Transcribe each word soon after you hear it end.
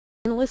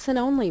in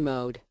listen-only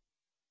mode.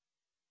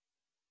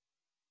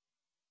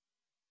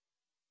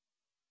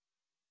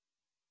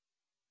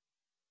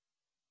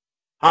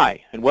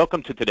 Hi, and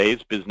welcome to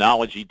today's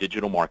Biznology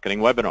Digital Marketing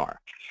webinar.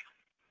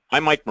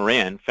 I'm Mike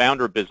Moran,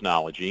 founder of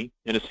Biznology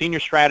and a senior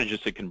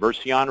strategist at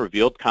Conversion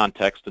Revealed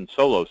Context and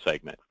Solo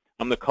segment.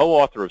 I'm the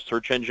co-author of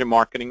Search Engine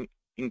Marketing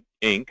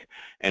Inc.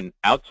 and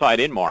Outside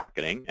In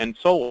Marketing, and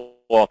sole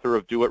author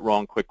of Do It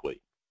Wrong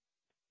Quickly.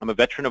 I'm a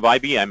veteran of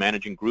IBM,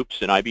 managing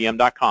groups in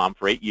IBM.com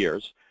for 8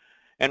 years,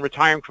 and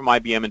retiring from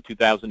IBM in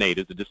 2008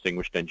 as a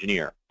distinguished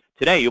engineer.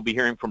 Today, you'll be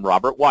hearing from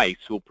Robert Weiss,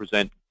 who will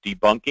present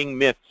Debunking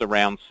Myths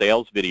around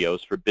Sales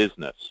Videos for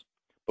Business.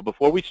 But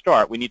before we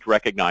start, we need to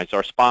recognize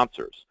our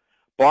sponsors.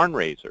 Barn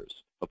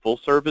Raisers, a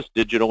full-service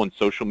digital and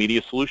social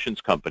media solutions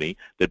company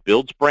that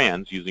builds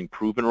brands using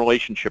proven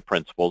relationship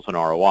principles and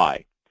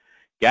ROI.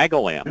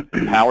 Gagalamp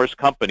empowers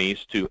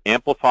companies to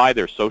amplify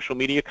their social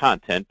media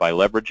content by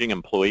leveraging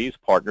employees,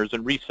 partners,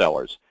 and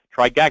resellers.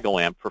 Try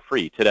Gagalamp for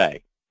free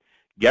today.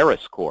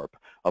 Garris Corp,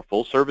 a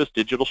full-service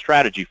digital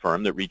strategy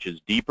firm that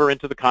reaches deeper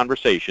into the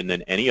conversation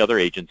than any other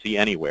agency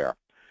anywhere.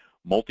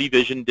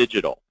 MultiVision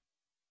Digital.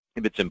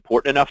 If it's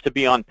important enough to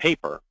be on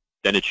paper,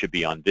 then it should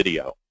be on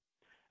video.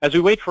 As we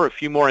wait for a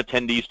few more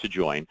attendees to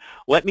join,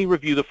 let me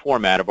review the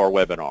format of our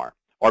webinar.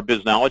 Our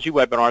Biznology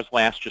webinars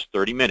last just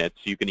 30 minutes,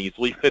 so you can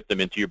easily fit them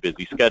into your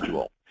busy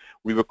schedule.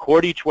 We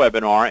record each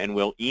webinar and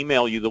we'll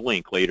email you the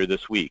link later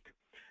this week.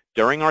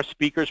 During our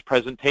speaker's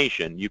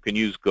presentation, you can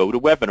use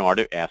GoToWebinar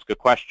to ask a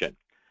question.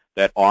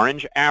 That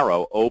orange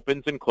arrow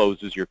opens and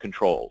closes your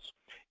controls.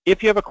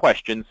 If you have a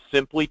question,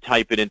 simply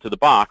type it into the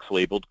box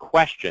labeled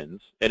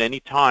Questions at any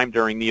time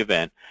during the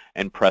event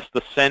and press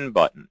the Send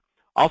button.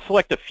 I'll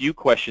select a few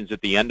questions at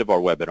the end of our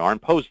webinar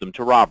and pose them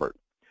to Robert.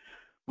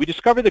 We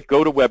discovered that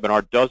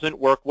GoToWebinar doesn't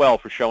work well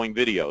for showing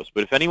videos,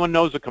 but if anyone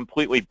knows a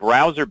completely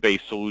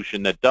browser-based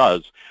solution that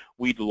does,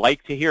 we'd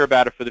like to hear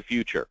about it for the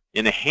future.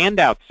 In the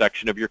handout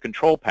section of your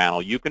control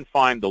panel, you can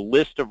find the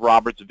list of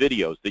Robert's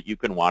videos that you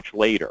can watch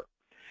later.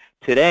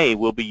 Today,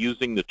 we'll be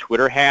using the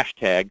Twitter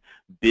hashtag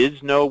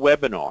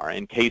BizNoWebinar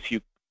in case you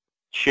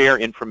share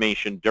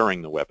information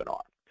during the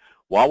webinar.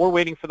 While we're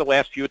waiting for the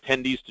last few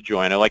attendees to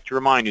join, I'd like to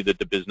remind you that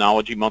the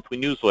Biznology monthly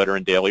newsletter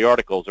and daily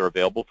articles are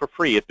available for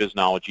free at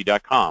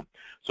Biznology.com.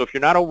 So if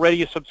you're not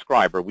already a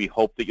subscriber, we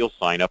hope that you'll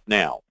sign up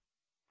now.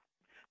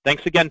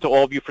 Thanks again to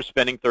all of you for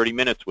spending 30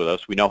 minutes with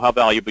us. We know how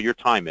valuable your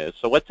time is.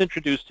 So let's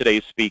introduce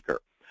today's speaker.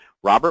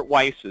 Robert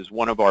Weiss is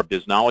one of our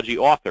Biznology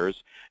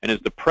authors and is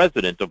the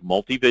president of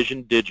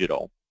MultiVision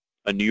Digital,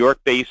 a New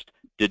York-based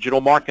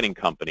digital marketing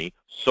company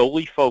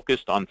solely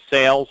focused on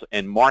sales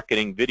and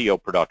marketing video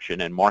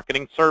production and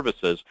marketing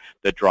services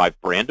that drive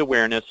brand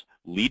awareness,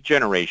 lead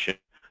generation,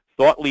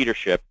 thought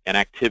leadership, and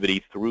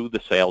activity through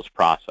the sales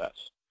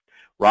process.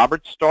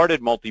 Robert started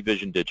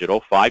MultiVision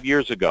Digital 5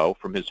 years ago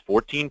from his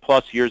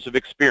 14-plus years of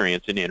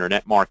experience in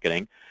internet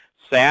marketing,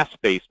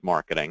 SaaS-based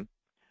marketing,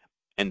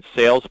 and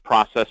sales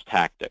process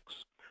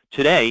tactics.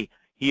 Today,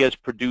 he has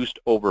produced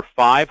over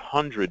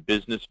 500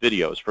 business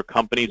videos for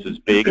companies as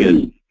big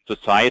as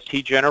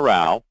Societe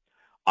Generale,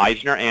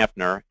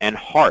 Eisner-Amper, and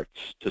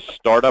Hertz to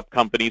startup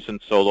companies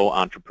and solo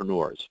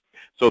entrepreneurs.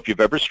 So if you've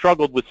ever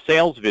struggled with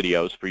sales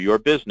videos for your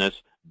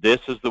business,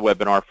 this is the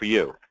webinar for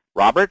you.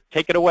 Robert,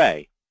 take it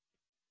away.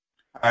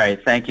 All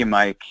right, thank you,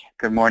 Mike.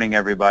 Good morning,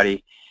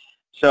 everybody.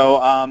 So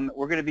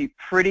we're going to be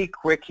pretty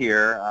quick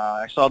here.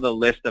 I saw the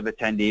list of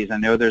attendees. I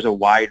know there's a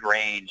wide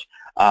range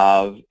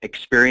of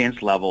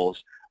experience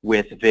levels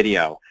with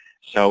video.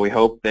 So we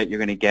hope that you're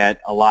going to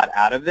get a lot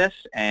out of this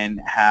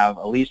and have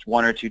at least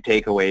 1 or 2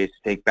 takeaways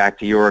to take back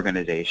to your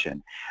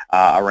organization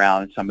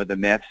around some of the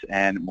myths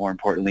and, more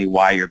importantly,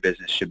 why your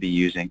business should be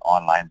using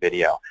online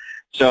video.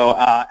 So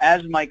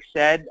as Mike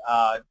said,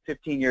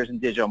 15 years in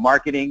digital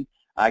marketing.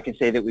 I can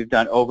say that we've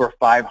done over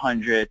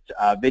 500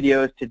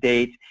 videos to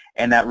date,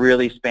 and that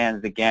really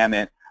spans the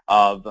gamut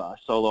of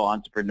solo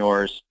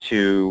entrepreneurs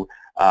to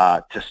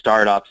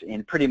startups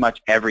in pretty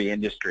much every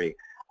industry.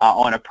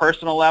 On a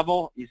personal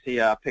level, you see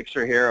a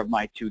picture here of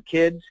my 2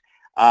 kids.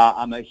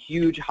 I'm a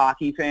huge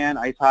hockey fan,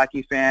 ice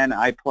hockey fan.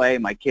 I play,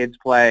 my kids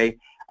play.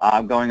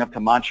 I'm going up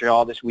to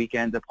Montreal this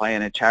weekend to play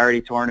in a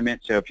charity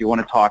tournament. So if you want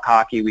to talk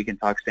hockey, we can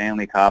talk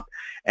Stanley Cup.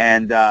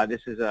 And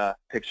this is a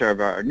picture of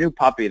our new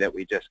puppy that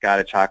we just got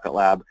at Chocolate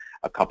Lab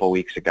a couple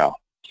weeks ago.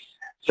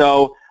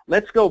 So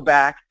let's go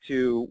back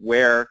to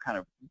where kind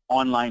of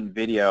online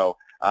video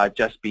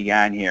just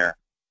began here.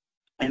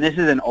 And this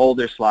is an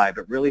older slide,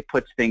 but really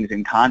puts things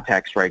in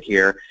context right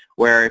here,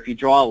 where if you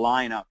draw a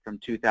line up from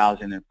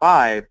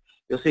 2005,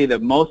 you'll see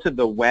that most of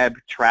the web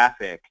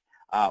traffic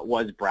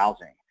was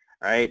browsing.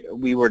 Right?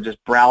 We were just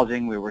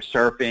browsing, we were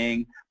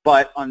surfing,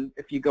 but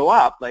if you go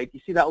up, like you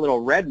see that little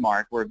red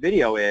mark where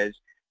video is,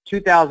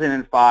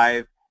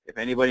 2005, if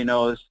anybody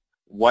knows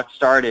what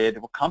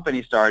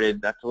company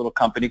started, that's a little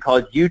company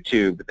called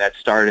YouTube that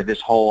started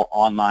this whole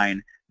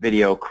online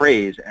video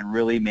craze and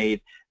really made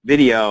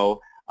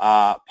video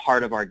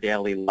part of our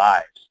daily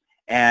lives.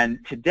 And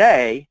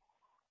today,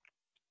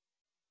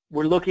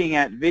 we're looking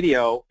at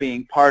video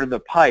being part of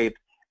the pipe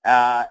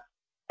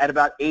at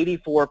about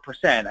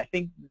 84%. I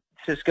think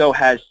Cisco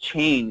has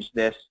changed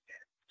this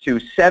to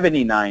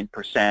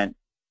 79%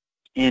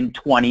 in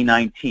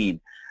 2019.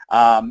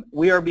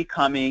 We are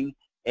becoming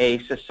a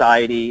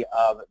society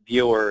of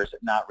viewers,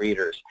 not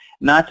readers.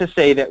 Not to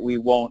say that we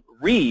won't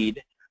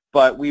read,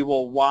 but we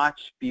will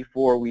watch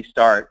before we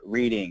start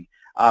reading.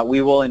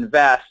 We will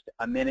invest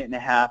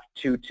 1.5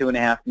 to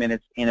 2.5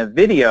 minutes in a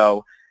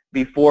video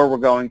before we're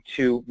going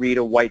to read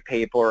a white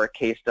paper or a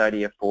case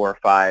study of 4 or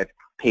 5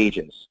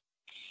 pages.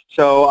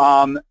 So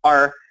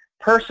our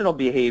personal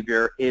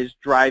behavior is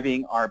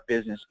driving our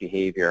business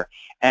behavior.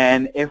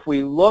 And if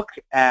we look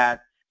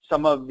at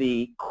some of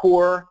the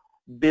core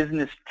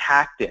business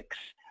tactics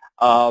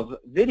of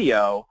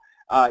video,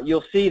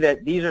 you'll see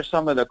that these are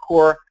some of the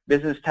core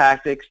business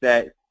tactics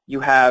that you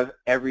have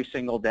every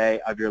single day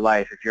of your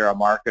life if you're a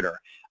marketer.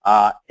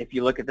 If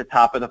you look at the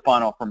top of the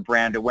funnel, from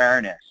brand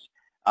awareness,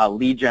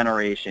 lead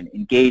generation,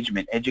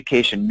 engagement,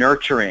 education,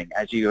 nurturing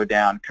as you go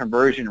down,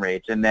 conversion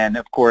rates, and then,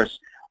 of course,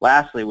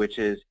 lastly, which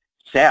is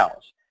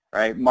sales,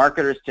 right?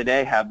 Marketers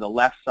today have the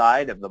left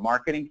side of the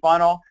marketing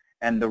funnel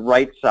and the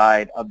right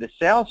side of the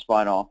sales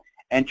funnel,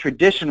 and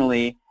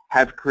traditionally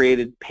have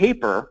created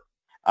paper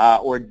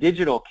or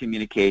digital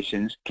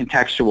communications,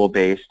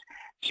 contextual-based,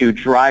 to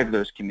drive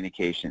those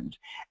communications.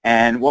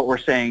 And what we're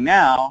saying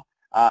now,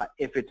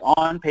 if it's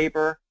on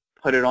paper,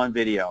 put it on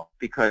video,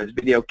 because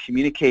video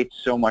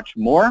communicates so much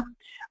more.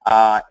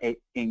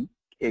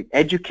 It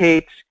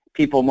educates,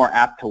 people more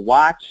apt to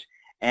watch,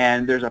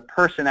 and there's a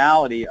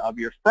personality of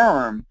your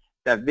firm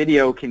that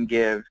video can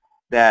give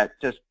that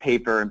just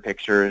paper and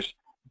pictures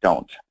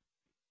don't.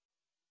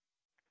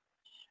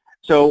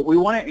 So we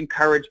want to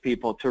encourage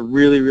people to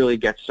really, really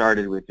get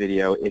started with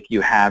video if you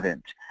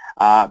haven't,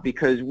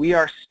 because we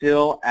are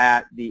still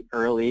at the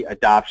early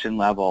adoption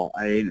level.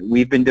 I mean,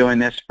 we've been doing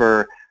this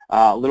for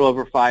a little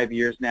over 5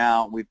 years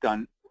now. We've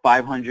done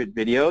 500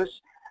 videos,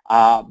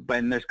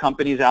 but there's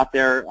companies out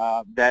there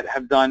that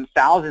have done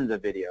thousands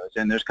of videos,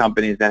 and there's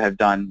companies that have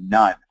done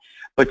none.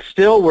 But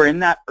still, we're in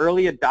that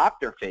early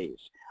adopter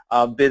phase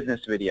of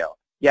business video.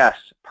 Yes,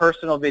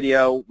 personal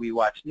video, we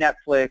watch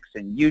Netflix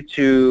and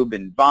YouTube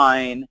and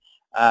Vine.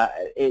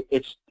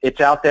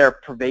 It's out there,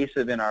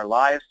 pervasive in our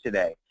lives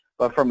today.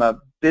 But from a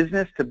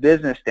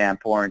business-to-business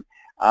standpoint,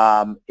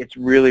 it's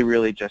really,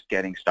 really just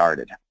getting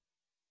started.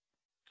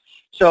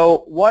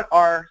 So what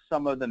are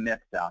some of the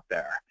myths out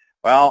there?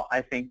 Well,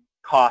 I think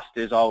cost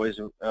is always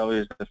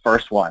the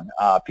first one.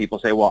 People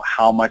say, well,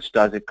 how much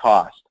does it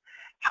cost?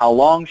 How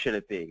long should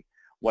it be?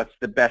 What's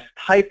the best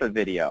type of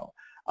video?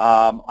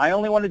 I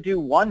only want to do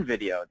one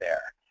video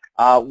there.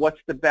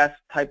 What's the best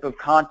type of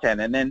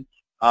content? And then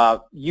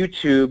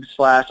YouTube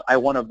 / I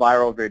want a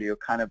viral video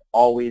kind of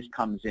always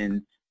comes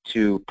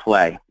into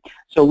play.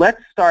 So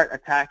let's start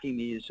attacking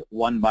these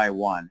one by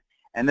one.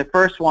 And the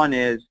first one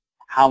is,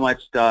 how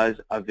much does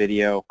a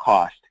video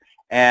cost?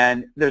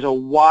 And there's a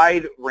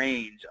wide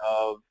range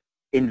of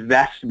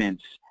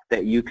investments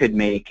that you could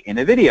make in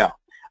a video.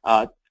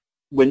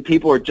 When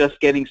people are just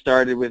getting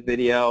started with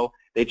video,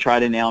 they try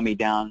to nail me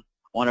down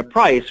on a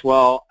price.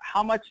 Well,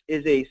 how much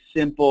is a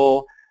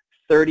simple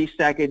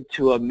 30-second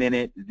to a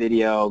minute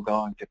video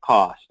going to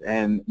cost?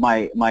 And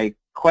my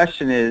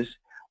question is,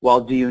 well,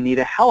 do you need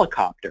a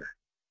helicopter?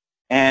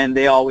 And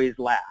they always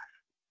laugh.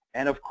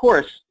 And of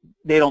course,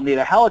 they don't need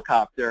a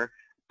helicopter,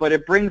 but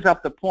it brings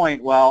up the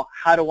point, well,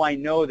 how do I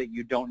know that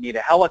you don't need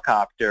a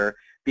helicopter?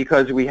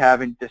 Because we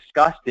haven't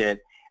discussed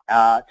it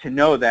to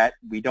know that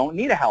we don't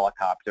need a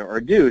helicopter,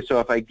 or do. So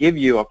if I give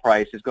you a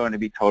price, it's going to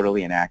be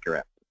totally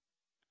inaccurate.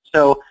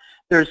 So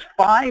there's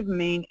 5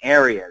 main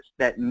areas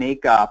that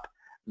make up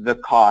the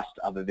cost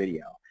of a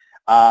video.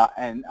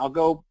 And I'll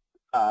go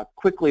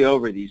quickly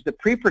over these. The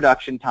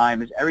pre-production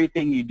time is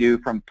everything you do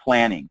from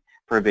planning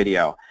for a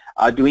video.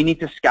 Do we need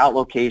to scout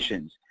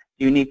locations?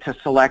 Do you need to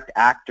select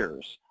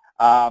actors?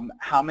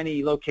 How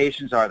many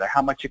locations are there?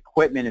 How much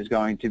equipment is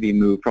going to be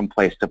moved from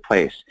place to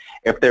place?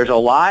 If there's a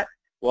lot,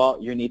 well,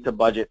 you need to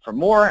budget for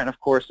more. And of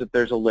course, if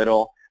there's a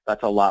little,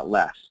 that's a lot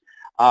less.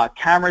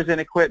 Cameras and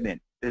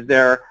equipment. Is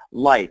there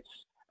lights?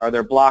 Are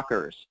there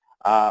blockers?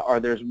 Are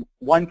there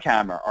one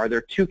camera? Are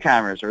there 2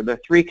 cameras? Are there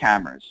 3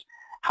 cameras?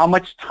 How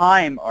much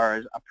time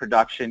is a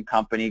production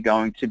company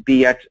going to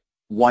be at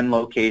one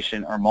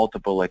location or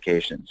multiple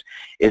locations?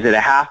 Is it a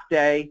half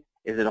day?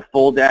 Is it a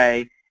full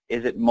day?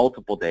 Is it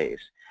multiple days?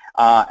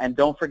 And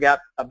don't forget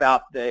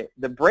about the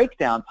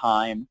breakdown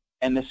time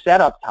and the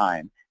setup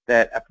time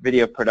that a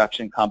video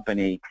production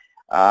company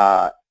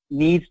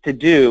needs to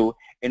do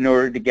in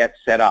order to get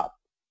set up.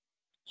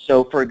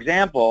 So for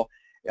example,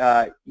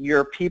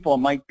 your people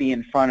might be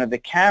in front of the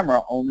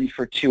camera only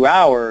for 2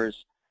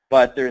 hours,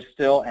 but there's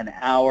still an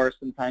hour,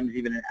 sometimes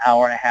even an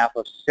hour and a half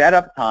of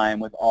setup time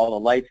with all the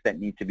lights that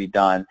need to be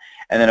done,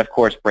 and then of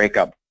course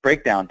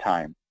breakdown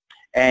time.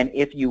 And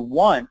if you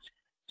want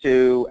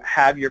to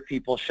have your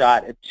people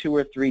shot at 2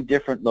 or 3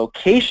 different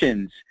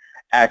locations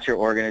at your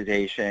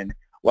organization,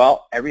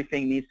 well,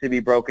 everything needs to be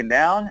broken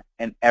down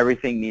and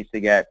everything needs to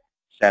get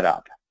set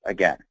up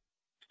again.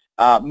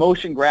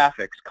 Motion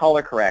graphics,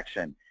 color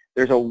correction.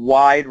 There's a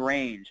wide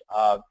range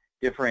of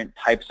different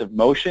types of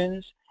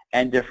motions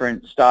and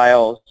different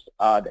styles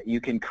that you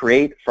can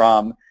create,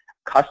 from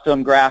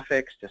custom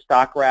graphics to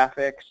stock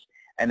graphics,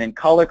 and then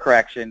color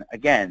correction.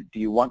 Again, do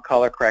you want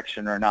color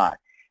correction or not?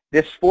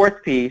 This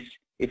fourth piece,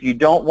 if you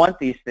don't want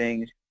these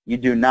things, you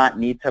do not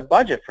need to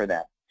budget for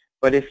them.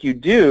 But if you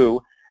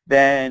do,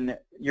 then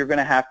you're going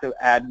to have to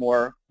add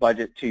more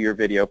budget to your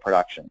video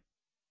production.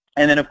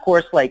 And then, of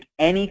course, like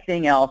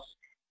anything else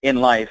in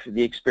life,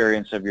 the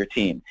experience of your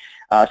team.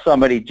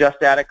 Somebody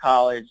just out of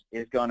college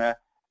is going to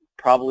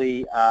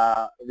probably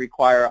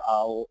require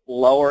a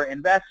lower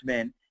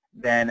investment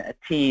than a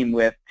team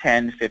with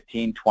 10,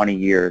 15, 20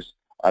 years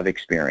of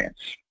experience.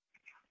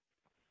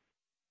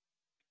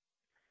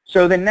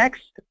 So the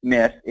next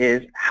myth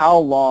is, how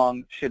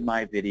long should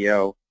my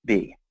video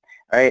be,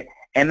 right?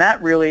 And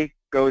that really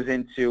goes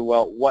into,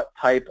 well, what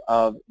type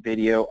of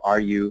video are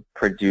you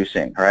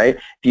producing, right?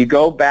 If you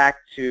go back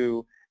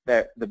to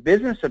the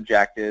business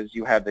objectives,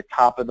 you have the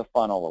top of the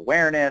funnel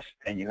awareness,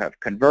 and you have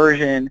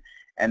conversion,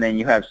 and then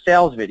you have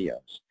sales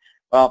videos.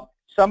 Well,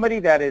 somebody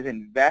that is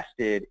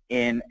invested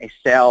in a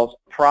sales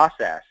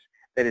process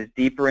that is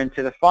deeper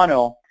into the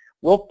funnel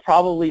will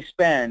probably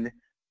spend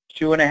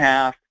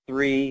 2.5,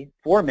 3,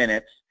 4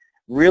 minutes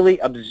really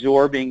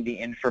absorbing the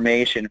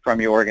information from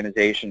your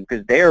organization,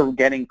 because they are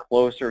getting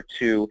closer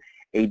to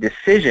a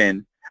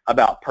decision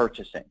about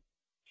purchasing.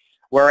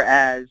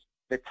 Whereas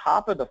the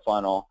top of the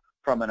funnel,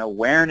 from an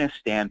awareness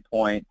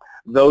standpoint,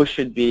 those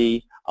should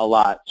be a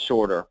lot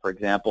shorter. For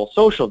example,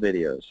 social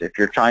videos. If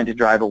you're trying to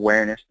drive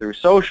awareness through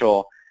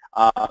social,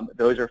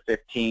 those are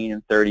 15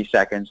 and 30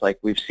 seconds, like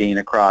we've seen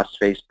across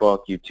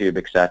Facebook, YouTube,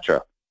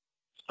 etc.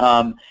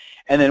 And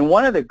then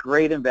one of the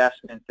great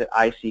investments that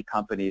I see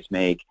companies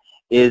make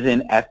is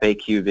in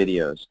FAQ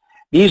videos.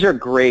 These are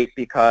great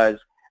because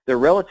they're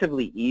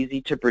relatively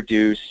easy to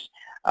produce.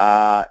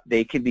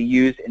 They can be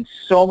used in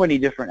so many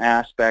different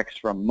aspects,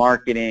 from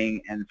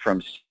marketing and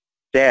from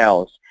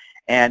sales.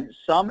 And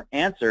some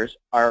answers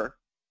are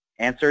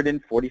answered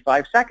in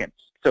 45 seconds.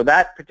 So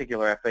that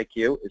particular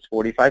FAQ is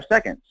 45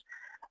 seconds.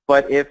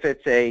 But if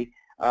it's a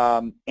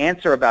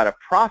answer about a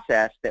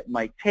process that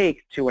might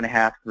take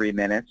 2.5, 3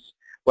 minutes,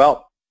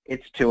 well,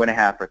 it's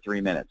 2.5 or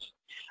 3 minutes.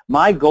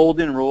 My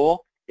golden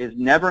rule is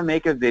never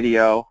make a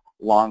video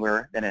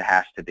longer than it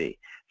has to be.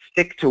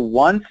 Stick to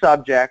one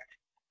subject,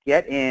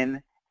 get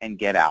in, and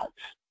get out.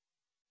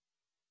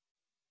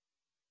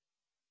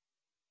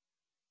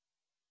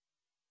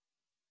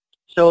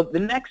 So the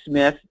next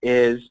myth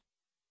is,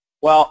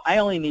 well, I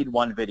only need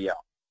one video.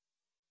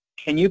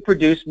 Can you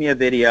produce me a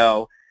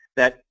video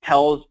that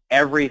tells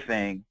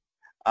everything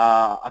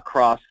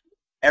across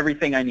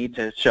everything I need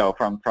to show,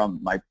 from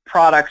my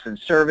products and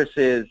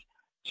services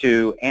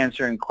to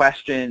answering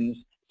questions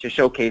to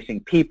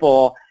showcasing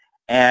people?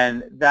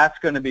 And that's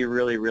going to be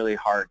really, really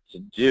hard to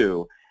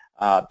do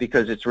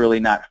because it's really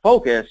not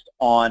focused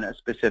on a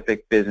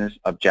specific business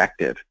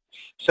objective.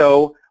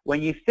 So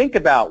when you think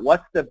about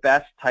what's the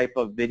best type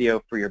of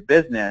video for your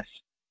business,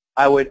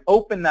 I would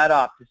open that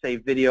up to say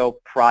video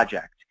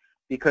project,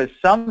 because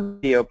some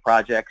video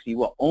projects you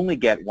will only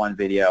get one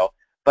video,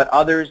 but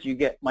others you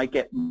might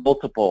get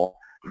multiple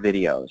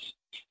videos.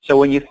 So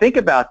when you think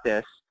about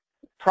this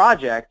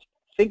project,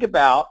 think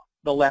about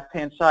the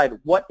left-hand side.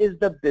 What is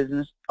the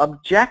business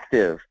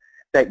objective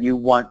that you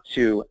want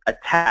to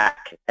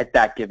attack at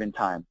that given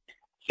time?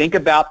 Think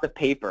about the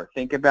paper.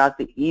 Think about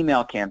the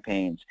email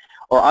campaigns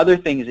or other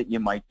things that you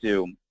might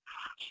do,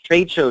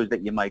 trade shows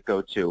that you might go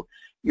to.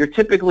 You're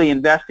typically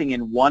investing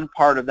in one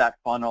part of that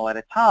funnel at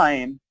a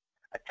time,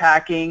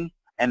 attacking,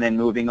 and then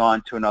moving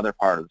on to another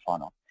part of the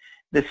funnel.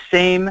 The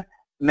same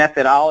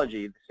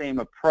methodology, the same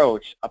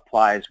approach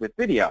applies with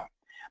video.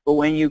 But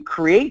when you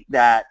create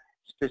that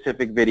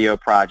specific video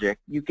project,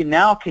 you can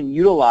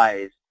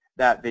utilize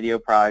that video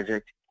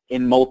project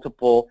in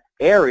multiple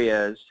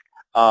areas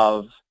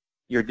of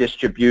your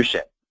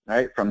distribution,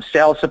 right? From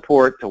sales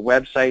support to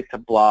website to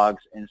blogs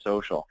and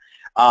social.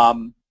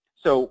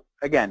 So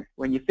again,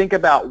 when you think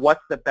about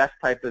what's the best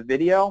type of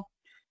video,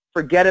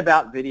 forget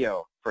about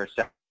video for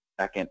a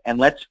second, and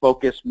let's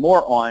focus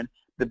more on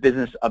the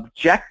business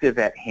objective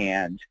at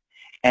hand,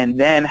 and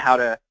then how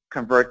to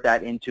convert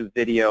that into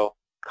video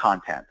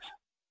content.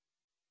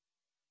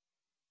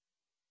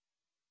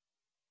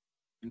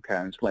 Okay,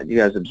 I'm just letting you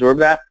guys absorb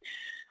that.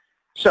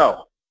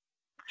 So,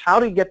 how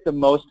to get the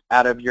most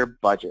out of your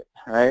budget,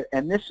 right?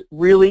 And this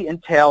really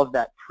entails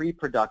that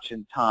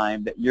pre-production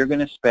time that you're going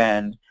to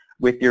spend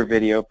with your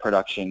video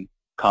production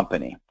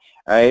company,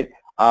 right?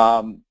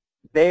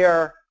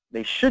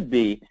 They should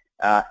be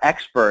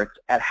experts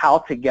at how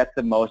to get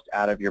the most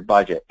out of your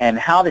budget and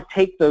how to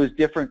take those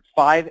different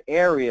 5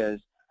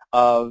 areas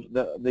of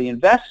the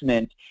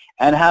investment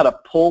and how to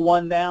pull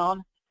one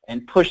down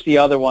and push the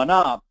other one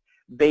up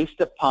based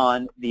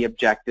upon the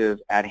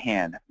objective at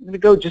hand. I'm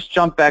going to just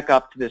jump back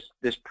up to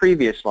this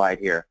previous slide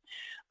here.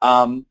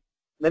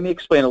 Let me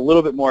explain a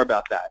little bit more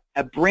about that.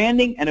 A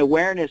branding and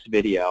awareness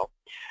video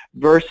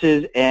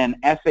versus an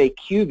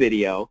FAQ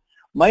video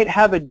might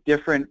have a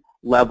different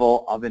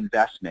level of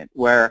investment,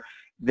 where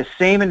the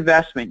same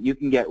investment, you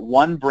can get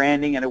one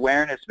branding and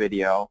awareness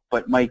video,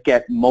 but might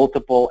get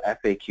multiple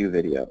FAQ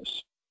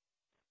videos.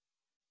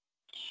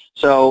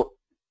 So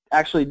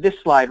actually this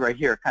slide right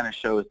here kind of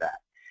shows that.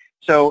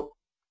 So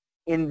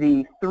in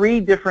the three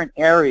different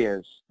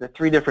areas, the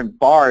three different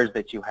bars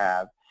that you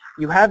have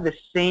the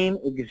same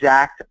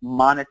exact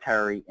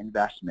monetary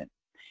investment.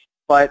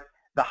 But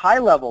the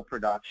high-level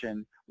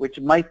production, which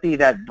might be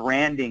that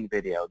branding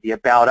video, the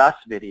About Us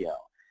video,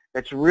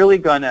 that's really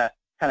going to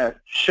kind of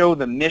show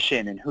the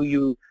mission and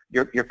who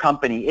your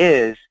company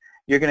is,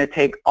 you're going to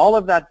take all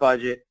of that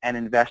budget and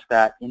invest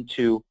that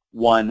into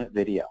one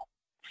video.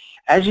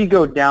 As you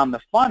go down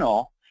the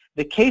funnel,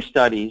 the case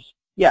studies,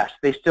 yes,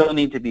 they still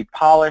need to be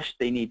polished,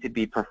 they need to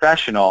be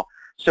professional.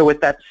 So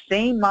with that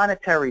same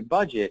monetary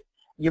budget,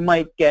 you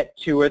might get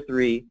 2 or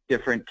 3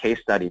 different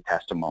case study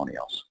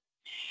testimonials.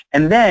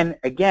 And then,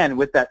 again,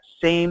 with that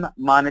same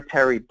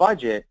monetary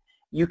budget,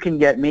 you can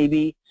get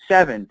maybe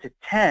 7 to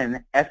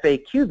 10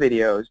 FAQ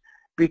videos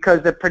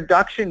because the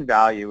production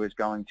value is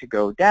going to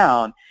go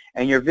down,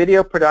 and your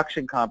video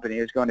production company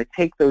is going to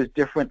take those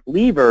different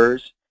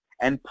levers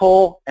and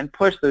pull and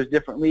push those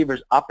different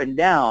levers up and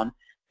down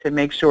to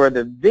make sure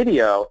the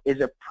video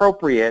is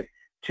appropriate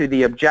to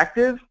the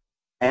objective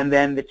and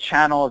then the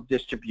channel of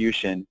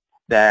distribution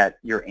that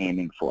you're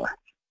aiming for.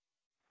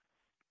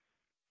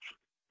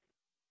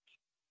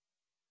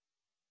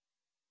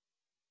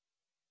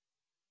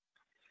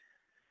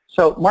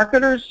 So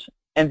marketers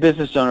and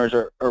business owners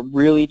are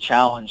really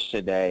challenged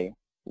today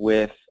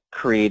with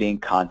creating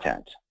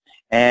content.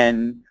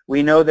 And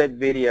we know that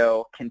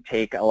video can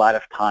take a lot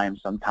of time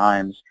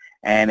sometimes,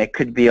 and it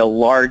could be a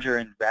larger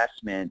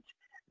investment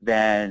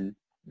than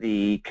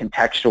the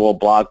contextual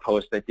blog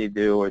posts that they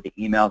do or the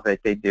emails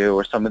that they do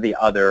or some of the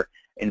other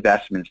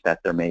investments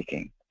that they're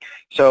making.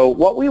 So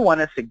what we want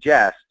to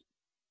suggest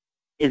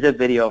is a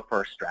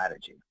video-first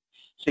strategy.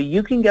 So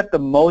you can get the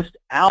most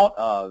out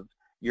of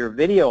your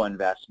video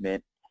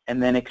investment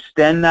and then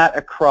extend that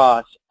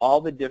across all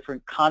the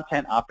different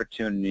content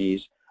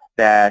opportunities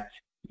that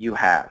you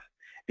have.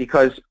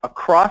 Because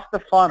across the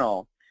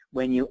funnel,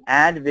 when you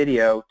add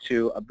video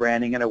to a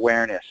branding and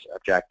awareness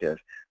objective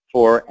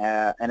for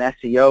an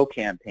SEO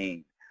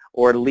campaign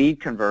or lead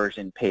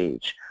conversion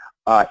page,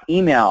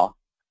 email,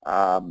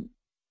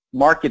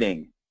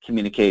 marketing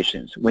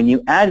communications, when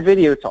you add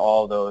video to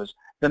all those,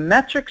 the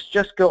metrics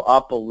just go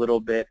up a little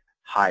bit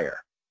higher.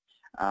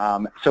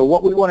 So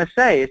what we want to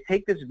say is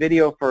take this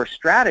video first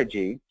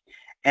strategy,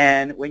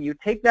 and when you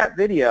take that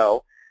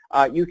video,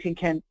 you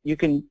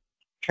can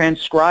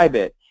transcribe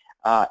it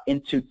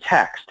into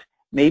text,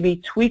 maybe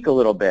tweak a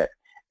little bit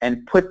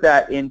and put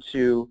that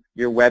into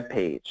your web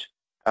page.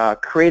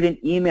 Create an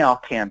email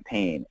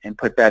campaign and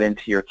put that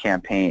into your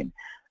campaign.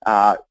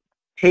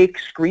 Take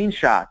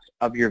screenshots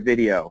of your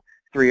video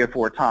 3 or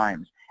 4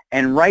 times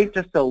and write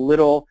just a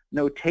little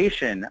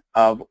notation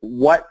of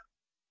what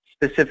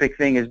specific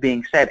thing is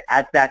being said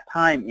at that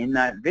time in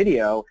that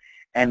video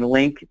and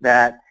link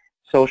that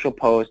social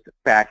post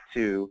back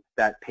to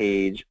that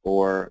page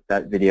or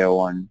that video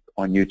on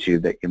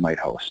YouTube that you might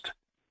host.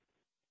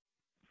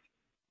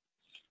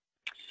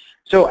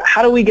 So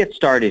how do we get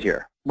started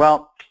here?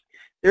 Well,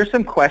 there's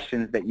some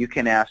questions that you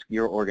can ask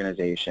your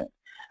organization.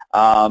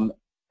 And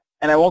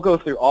I won't go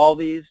through all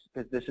these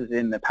because this is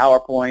in the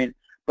PowerPoint,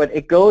 but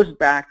it goes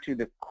back to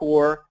the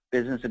core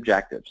business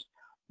objectives.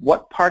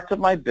 What parts of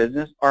my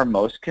business are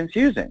most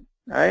confusing,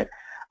 right?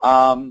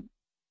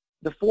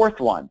 The fourth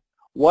one,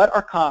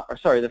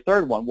 the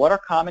third one, what are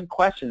common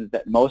questions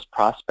that most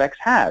prospects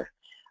have?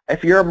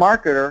 If you're a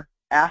marketer,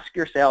 ask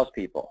your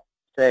salespeople.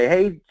 Say,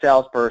 hey,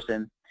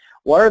 salesperson,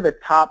 what are the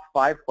top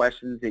 5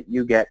 questions that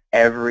you get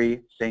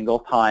every single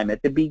time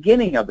at the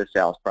beginning of the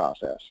sales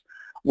process?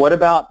 What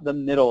about the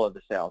middle of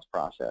the sales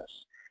process?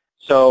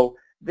 So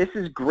this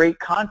is great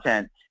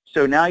content.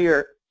 So now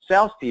your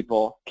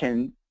salespeople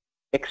can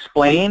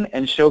explain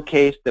and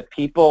showcase the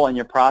people and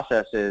your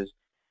processes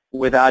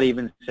without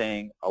even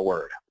saying a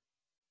word.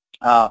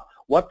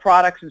 What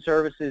products and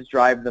services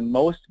drive the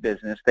most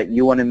business that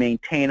you want to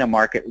maintain a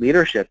market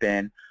leadership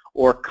in?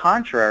 Or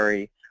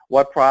contrary,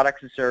 what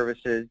products and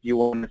services you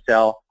want to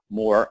sell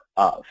more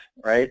of,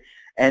 right?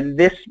 And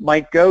this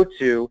might go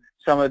to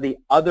some of the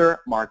other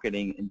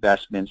marketing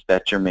investments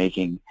that you're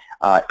making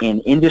in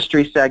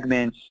industry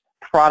segments,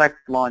 product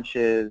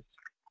launches,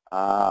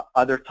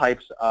 other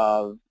types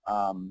of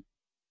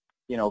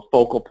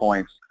focal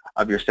points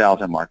of your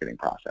sales and marketing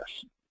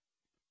process.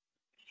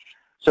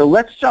 So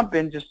let's jump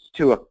in just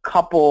to a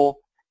couple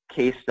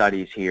case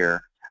studies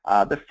here.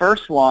 The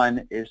first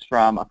one is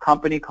from a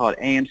company called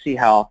AMC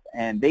Health,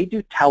 and they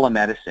do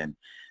telemedicine.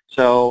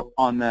 So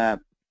on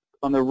the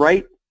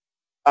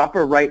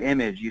upper right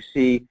image, you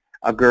see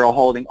a girl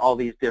holding all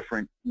these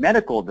different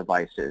medical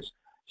devices.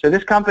 So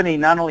this company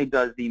not only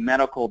does the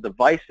medical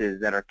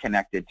devices that are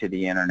connected to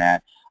the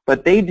internet,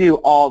 but they do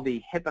all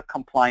the HIPAA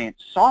compliant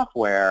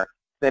software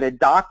that a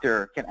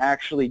doctor can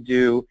actually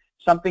do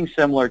something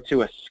similar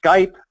to a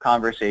Skype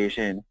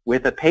conversation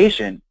with a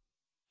patient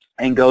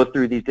and go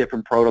through these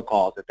different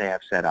protocols that they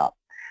have set up.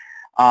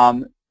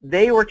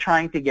 they were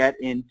trying to get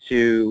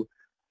into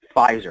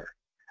Pfizer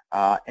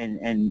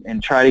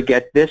and try to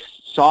get this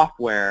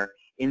software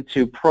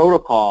into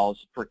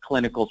protocols for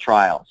clinical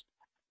trials.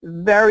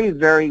 Very,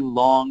 very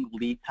long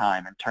lead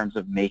time in terms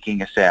of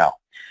making a sale.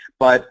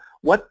 But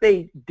what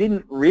they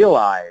didn't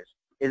realize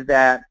is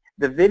that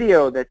the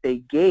video that they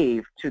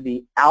gave to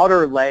the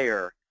outer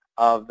layer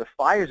of the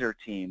Pfizer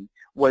team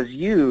was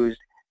used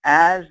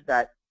as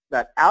that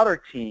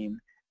outer team.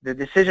 The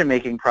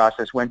decision-making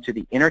process went to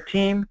the inner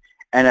team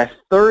and a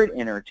third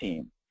inner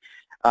team.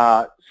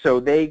 So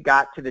they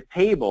got to the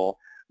table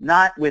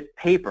not with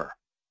paper,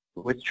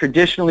 which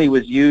traditionally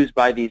was used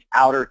by these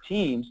outer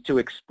teams to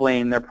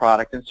explain their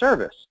product and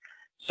service.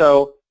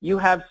 So you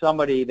have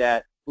somebody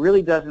that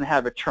really doesn't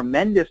have a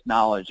tremendous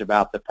knowledge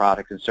about the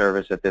product and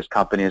service that this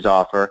company is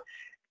offering,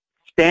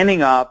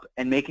 standing up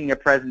and making a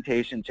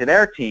presentation to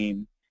their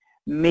team,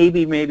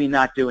 maybe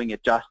not doing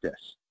it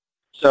justice.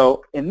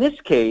 So in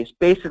this case,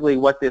 basically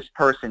what this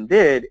person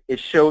did is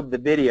showed the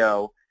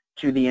video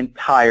to the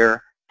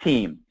entire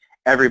team.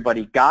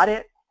 Everybody got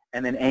it,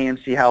 and then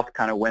AMC Health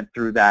kind of went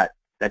through that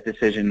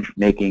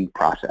decision-making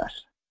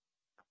process.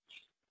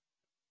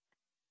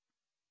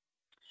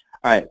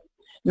 All right,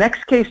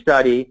 next case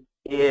study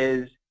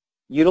is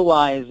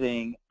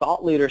utilizing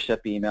thought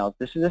leadership emails.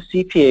 This is a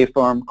CPA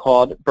firm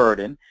called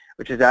Broaden,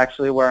 which is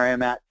actually where I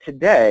am at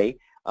today.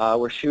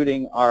 We're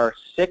shooting our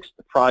 6th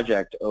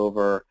project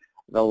over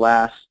the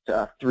last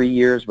 3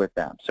 years with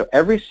them. So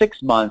every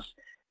 6 months,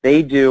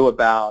 they do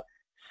about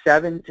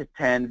 7 to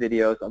 10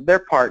 videos of their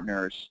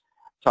partners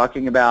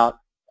talking about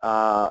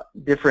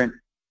different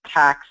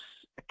tax,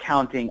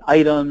 accounting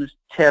items,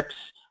 tips,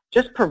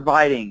 just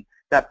providing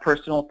that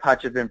personal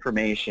touch of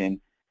information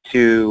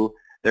to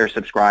their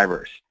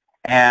subscribers.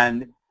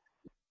 And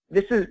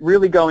this is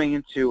really going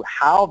into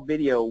how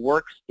video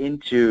works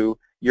into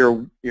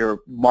your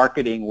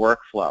marketing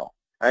workflow,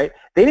 right?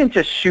 They didn't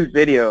just shoot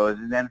videos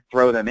and then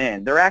throw them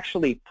in. They're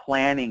actually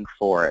planning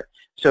for it.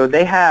 So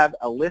they have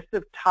a list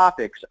of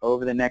topics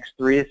over the next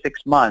 3 to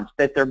 6 months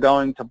that they're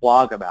going to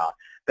blog about,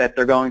 that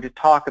they're going to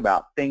talk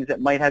about, things that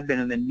might have been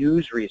in the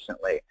news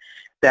recently,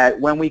 that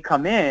when we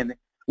come in,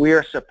 we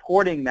are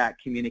supporting that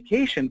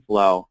communication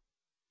flow,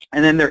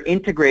 and then they're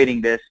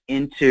integrating this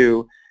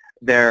into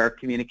their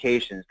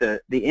communications.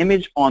 The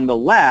image on the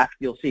left,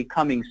 you'll see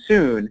coming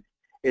soon,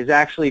 is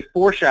actually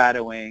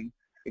foreshadowing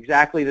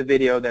exactly the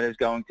video that is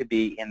going to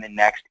be in the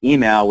next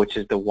email, which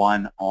is the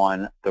one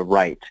on the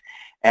right.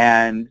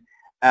 And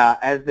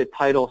as the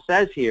title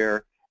says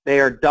here,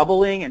 they are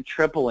doubling and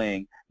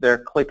tripling their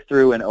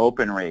click-through and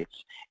open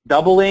rates.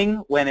 Doubling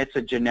when it's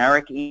a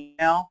generic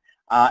email,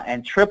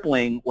 and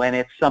tripling when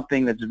it's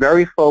something that's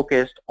very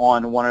focused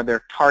on one of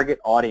their target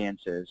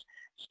audiences.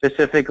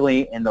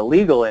 Specifically in the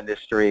legal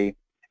industry,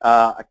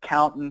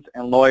 accountants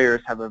and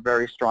lawyers have a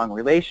very strong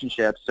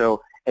relationship,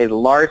 so a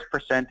large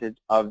percentage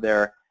of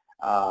their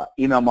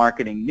email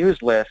marketing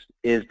news list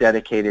is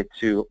dedicated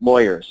to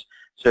lawyers.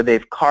 So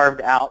they've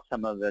carved out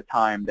some of the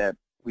time that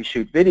we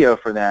shoot video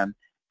for them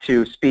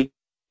to speak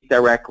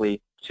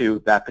directly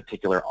to that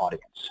particular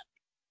audience.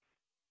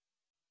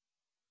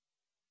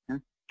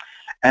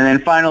 And then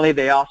finally,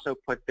 they also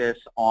put this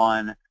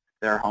on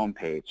their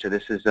homepage. So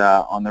this is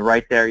on the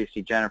right there, you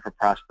see Jennifer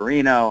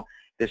Prosperino.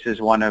 This is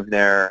one of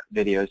their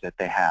videos that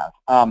they have.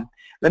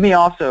 Let me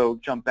also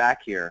jump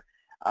back here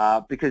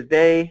because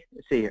they,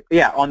 see,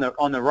 yeah, on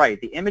the right,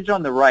 the image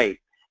on the right,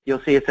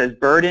 you'll see it says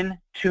Burden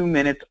 2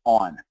 minutes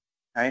on,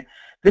 right?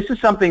 This is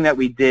something that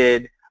we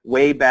did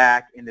way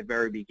back in the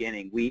very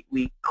beginning.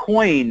 We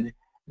coined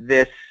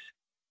this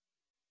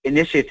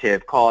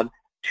initiative called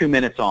 2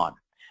 minutes on.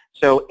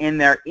 So in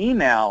their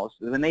emails,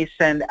 when they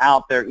send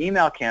out their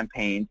email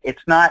campaign,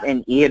 it's not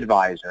an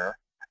e-advisor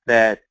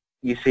that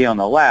you see on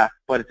the left,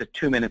 but it's a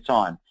 2 minutes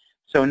on.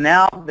 So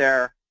now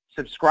their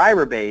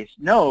subscriber base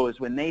knows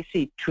when they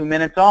see 2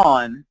 minutes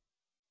on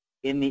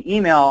in the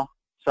email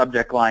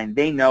subject line,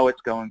 they know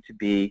it's going to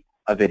be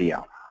a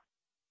video.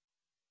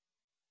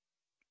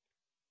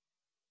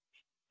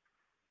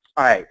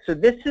 All right, so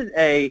this is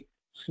a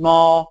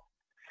small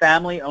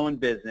family-owned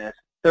business,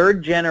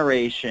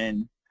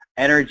 third-generation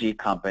energy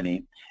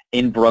company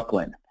in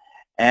Brooklyn.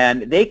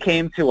 And they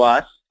came to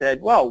us, said,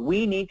 well,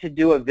 we need to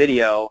do a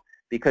video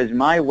because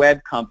my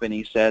web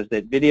company says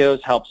that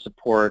videos help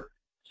support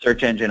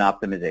search engine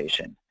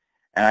optimization.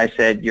 And I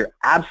said, you're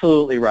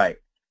absolutely right.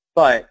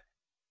 But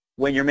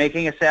when you're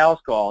making a sales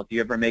call, do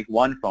you ever make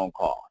one phone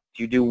call?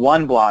 Do you do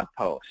one blog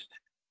post?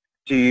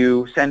 Do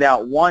you send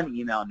out one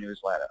email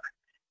newsletter?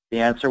 The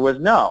answer was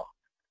no.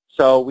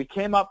 So we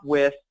came up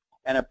with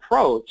an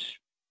approach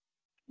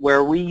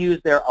where we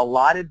use their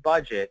allotted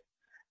budget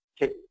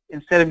to,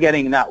 instead of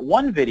getting that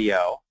one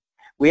video,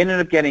 we ended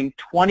up getting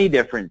 20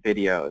 different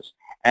videos.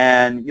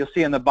 And you'll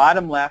see on the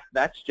bottom left,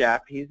 that's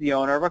Jeff. He's the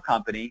owner of a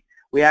company.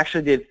 We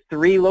actually did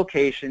 3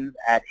 locations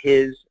at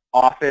his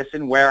office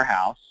and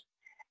warehouse,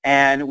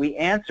 and we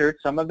answered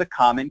some of the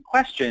common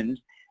questions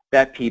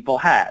that people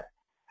had.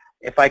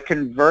 If I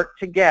convert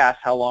to gas,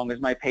 how long is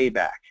my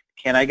payback?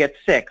 Can I get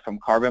sick from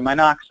carbon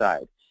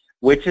monoxide?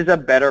 Which is a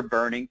better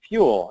burning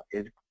fuel?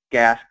 Is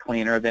gas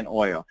cleaner than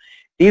oil.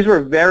 These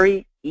were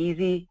very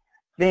easy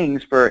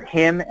things for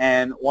him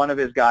and one of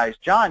his guys,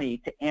 Johnny,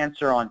 to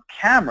answer on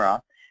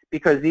camera,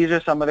 because these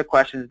are some of the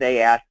questions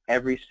they ask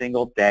every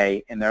single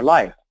day in their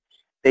life.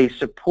 They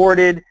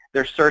supported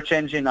their search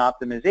engine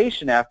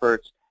optimization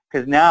efforts,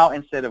 because now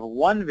instead of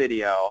one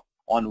video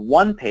on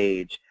one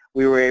page,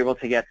 we were able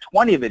to get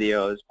 20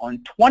 videos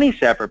on 20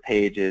 separate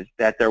pages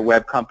that their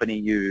web company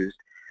used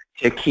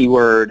to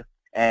keyword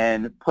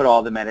and put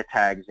all the meta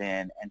tags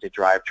in and to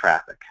drive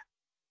traffic.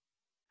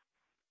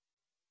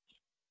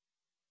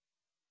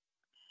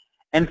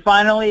 And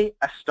finally,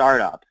 a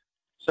startup.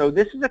 So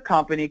this is a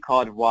company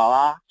called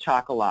Voila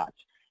Chocolat.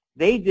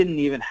 They didn't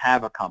even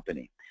have a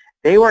company.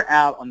 They were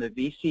out on the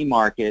VC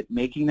market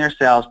making their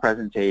sales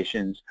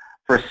presentations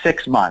for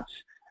 6 months,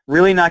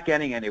 really not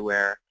getting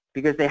anywhere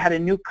because they had a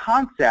new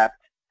concept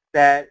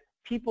that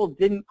people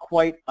didn't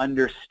quite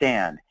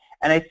understand.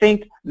 And I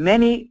think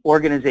many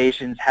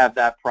organizations have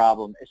that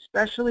problem,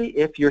 especially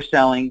if you're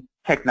selling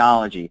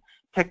technology.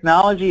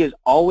 Technology is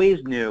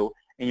always new,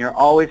 and you're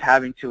always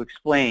having to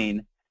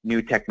explain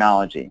new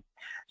technology.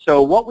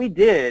 So what we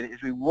did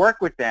is we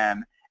worked with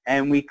them,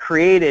 and we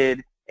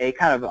created a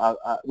kind of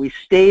we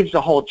staged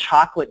a whole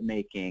chocolate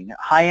making,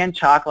 high-end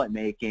chocolate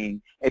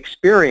making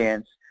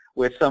experience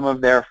with some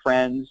of their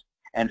friends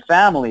and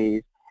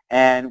families,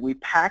 and we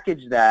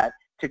packaged that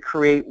to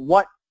create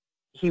what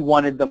he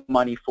wanted the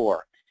money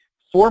for.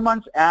 4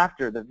 months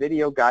after the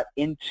video got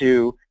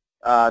into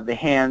the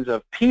hands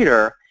of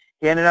Peter,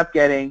 he ended up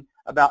getting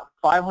about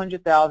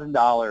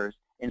 $500,000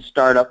 in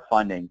startup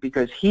funding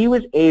because he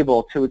was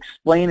able to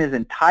explain his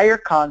entire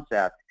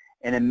concept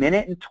in 1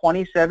 minute and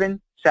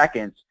 27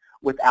 seconds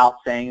without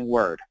saying a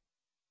word.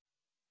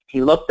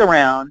 He looked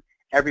around,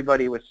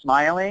 everybody was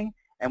smiling,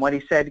 and when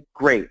he said,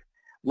 "Great,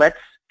 let's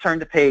turn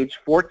to page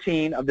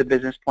 14 of the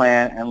business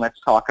plan and let's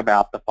talk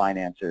about the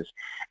finances."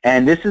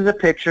 And this is a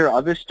picture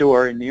of his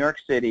store in New York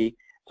City.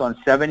 It's on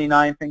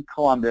 79th and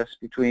Columbus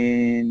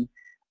between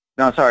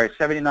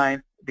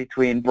 79th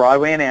between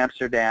Broadway and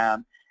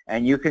Amsterdam,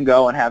 and you can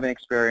go and have an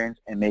experience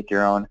and make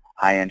your own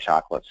high-end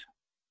chocolates.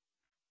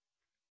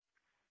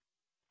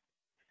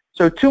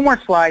 So 2 more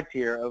slides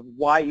here of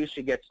why you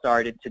should get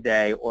started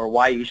today or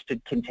why you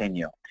should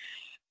continue.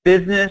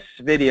 Business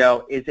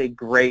video is a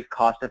great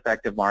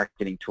cost-effective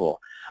marketing tool.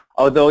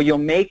 Although you'll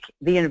make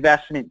the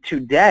investment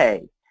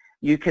today,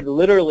 you could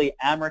literally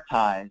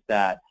amortize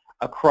that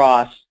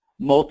across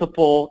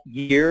multiple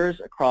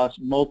years, across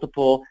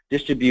multiple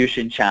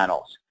distribution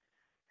channels.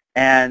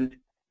 And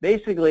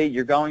basically,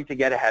 you're going to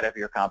get ahead of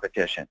your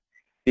competition.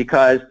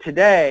 Because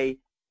today,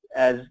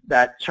 as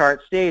that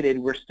chart stated,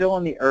 we're still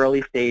in the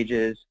early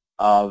stages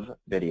of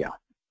video.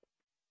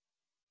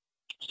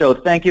 So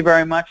thank you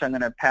very much. I'm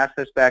going to pass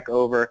this back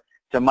over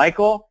to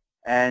Michael.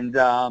 And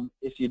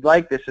if you'd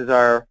like, this is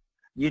our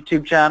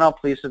YouTube channel.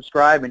 Please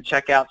subscribe and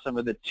check out some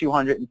of the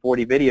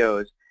 240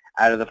 videos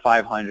out of the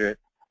 500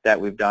 that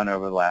we've done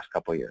over the last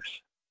couple of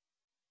years.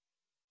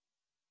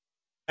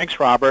 Thanks,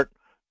 Robert.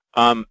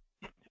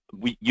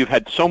 You've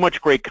had so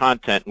much great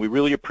content. We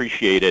really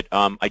appreciate it.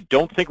 I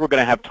don't think we're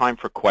going to have time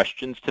for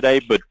questions today,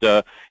 but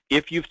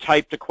if you've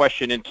typed a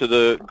question into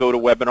the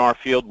GoToWebinar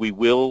field, we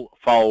will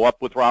follow up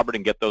with Robert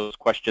and get those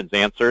questions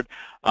answered.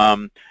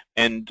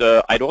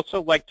 I'd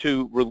also like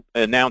to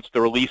announce the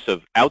release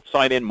of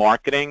Outside In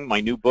Marketing, my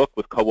new book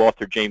with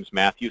co-author James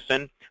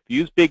Matthewson.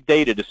 Use big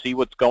data to see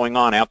what's going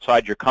on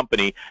outside your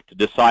company to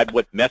decide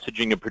what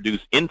messaging to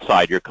produce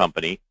inside your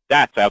company.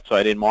 That's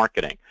Outside In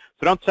Marketing.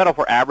 So don't settle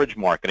for average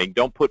marketing.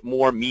 Don't put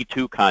more Me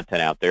Too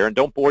content out there, and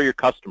don't bore your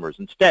customers.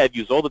 Instead,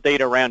 use all the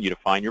data around you to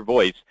find your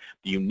voice,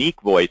 the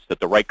unique voice that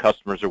the right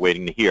customers are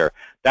waiting to hear.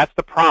 That's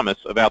the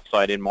promise of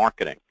Outside In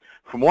Marketing.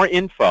 For more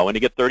info and to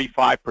get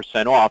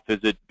 35% off,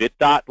 visit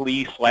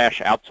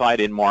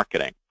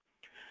bit.ly/OutsideInMarketing.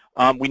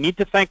 We need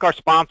to thank our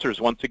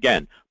sponsors once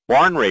again.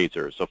 Barn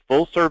Raisers, a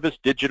full-service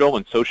digital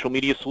and social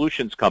media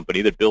solutions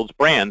company that builds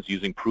brands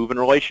using proven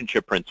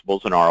relationship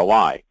principles and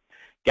ROI.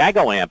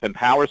 Gagalamp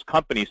empowers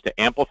companies to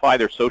amplify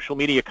their social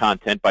media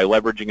content by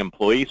leveraging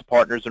employees,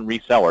 partners, and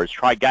resellers.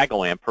 Try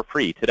Gagalamp for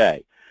free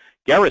today.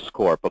 Gerris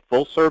Corp, a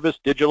full-service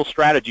digital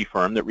strategy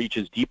firm that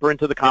reaches deeper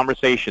into the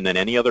conversation than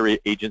any other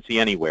agency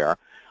anywhere.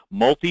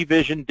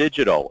 MultiVision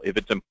Digital, if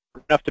it's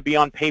important enough to be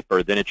on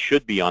paper, then it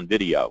should be on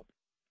video.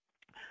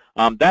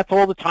 That's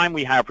all the time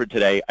we have for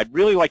today. I'd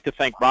really like to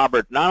thank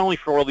Robert not only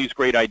for all these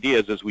great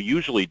ideas, as we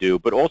usually do,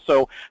 but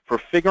also for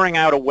figuring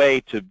out a way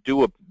to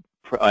do a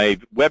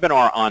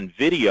webinar on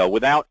video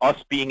without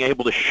us being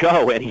able to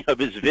show any of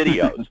his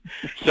videos.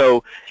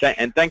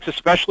 And thanks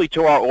especially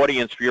to our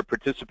audience for your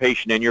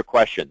participation and your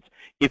questions.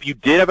 If you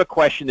did have a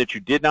question that you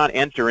did not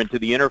enter into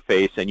the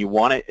interface and you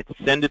want to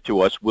send it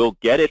to us, we'll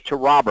get it to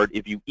Robert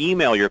if you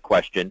email your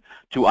question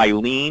to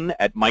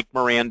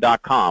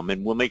Eileen@MikeMoran.com,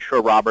 and we'll make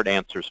sure Robert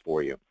answers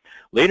for you.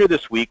 Later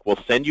this week, we'll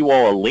send you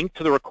all a link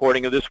to the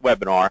recording of this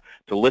webinar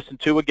to listen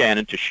to again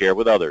and to share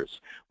with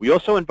others. We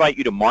also invite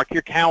you to mark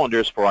your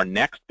calendars for our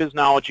next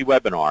Biznology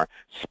webinar,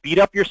 Speed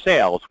Up Your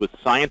Sales with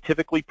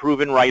Scientifically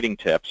Proven Writing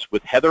Tips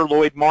with Heather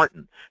Lloyd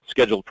Martin,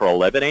 scheduled for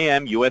 11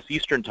 a.m. U.S.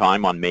 Eastern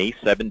Time on May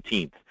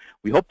 17th.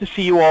 We hope to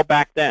see you all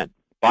back then.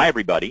 Bye,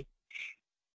 everybody.